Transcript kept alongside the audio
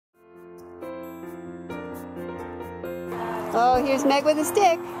Oh, here's Meg with a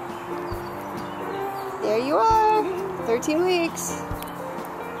stick. There you are. 13 weeks.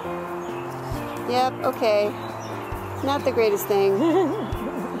 Yep, okay. Not the greatest thing.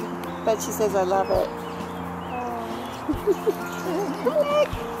 But she says, I love it. Come Meg!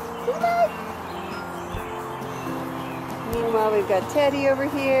 Come Meg! Meanwhile, we've got Teddy over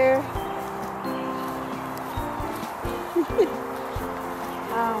here.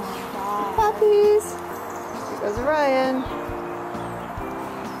 Oh my God. Puppies! Here goes Orion.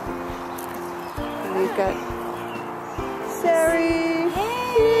 And we've got Sari. Hey!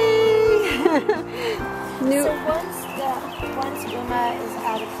 New. So once Uma is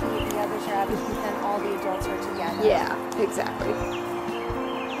out of heat, the others are out of heat, then all the adults are together. Yeah, exactly.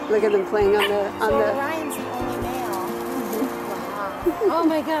 Look at them playing on the So Orion's the only male. Wow. Oh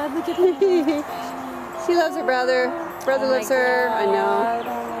my God! Look at that. She loves her brother. Brother loves her. I know. Oh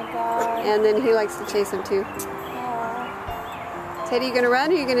my God. And then he likes to chase him too. Oh. Teddy, you gonna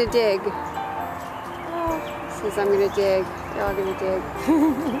run or you gonna dig? Oh. Says I'm gonna dig. They're all gonna dig.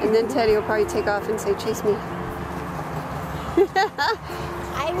 And then Teddy will probably take off and say, chase me. I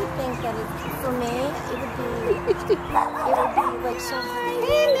would think that for me, it would be like so.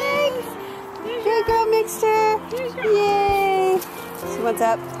 Hey, Meg! Good girl, Mixter! Yay! So what's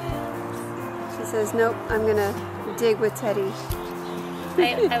up? She says, nope, I'm gonna dig with Teddy.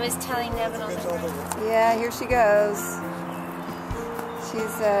 I was telling Nevin all the time. Yeah, here she goes.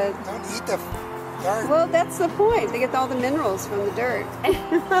 She's Don't eat the dirt. well, that's the point. They get all the minerals from the dirt. Hey,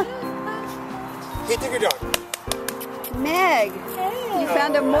 take your dog. Meg, you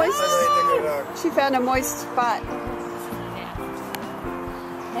found a moist. Take your dog. She found a moist spot.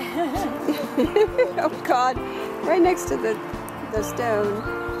 Oh God, right next to the stone.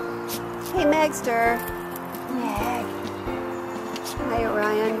 Hey, Megster. Meg. Hi,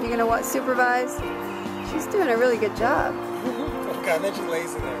 Orion. You gonna what? Supervise? She's doing a really good job. Oh God, then she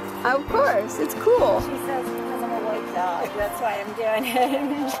lays in there. Of course, it's cool. She says because I'm a white dog, that's why I'm doing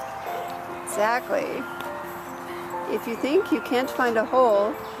it. Exactly. If you think you can't find a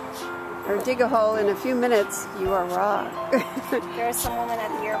hole or dig a hole in a few minutes, you are wrong. There's some woman at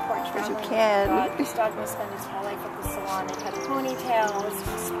the airport traveling you can. with a dog. This dog will spend his whole life at the salon. It had a ponytail, a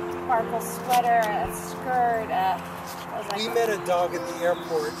sparkle sweater, a skirt. I was like, We met a dog at the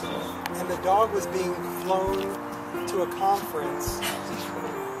airport, and the dog was being flown to a conference.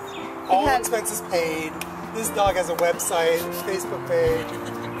 All expenses paid. This dog has a website, Facebook page.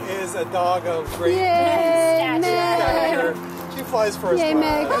 Is a dog of great stature. She flies first. Yay,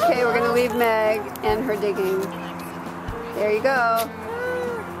 Meg. Okay, we're gonna leave Meg and her digging. There you go.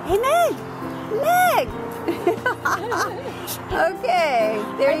 Hey, Meg. Meg. Okay,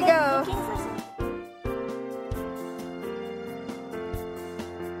 there you go.